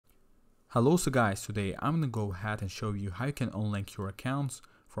Hello, so guys, today I'm gonna go ahead and show you how you can unlink your accounts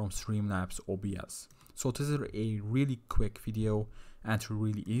from Streamlabs OBS. So this is a really quick video and a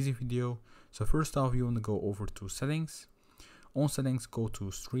really easy video. So first off, you want to go over to settings. On settings, go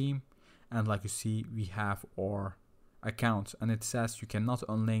to stream, and like you see, we have our account and it says you cannot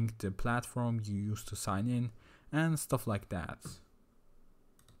unlink the platform you used to sign in and stuff like that.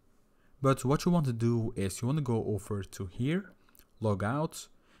 But what you want to do is you want to go over to here, log out,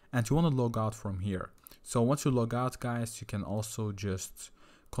 and you want to log out from here. So once you log out, guys, you can also just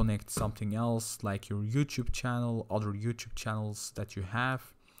connect something else like your YouTube channel, other YouTube channels that you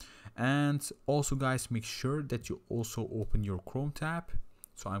have. And also, guys, make sure that you also open your Chrome tab.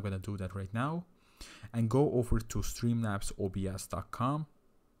 So I'm going to do that right now and go over to streamlabsobs.com.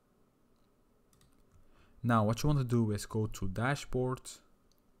 Now what you want to do is go to dashboard.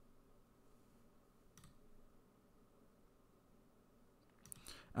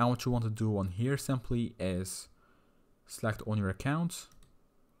 And what you want to do on here simply is select on your account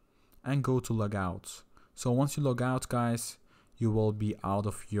and go to log out. So once you log out, guys, you will be out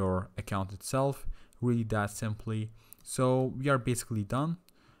of your account itself. Really that simply. So we are basically done.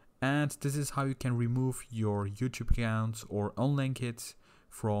 And this is how you can remove your YouTube account or unlink it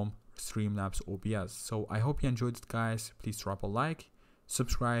from Streamlabs OBS. So I hope you enjoyed it, guys. Please drop a like,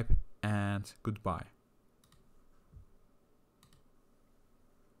 subscribe, and goodbye.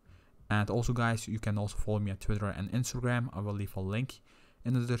 And also, guys, you can also follow me on Twitter and Instagram. I will leave a link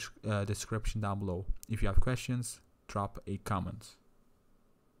in the description down below. If you have questions, drop a comment.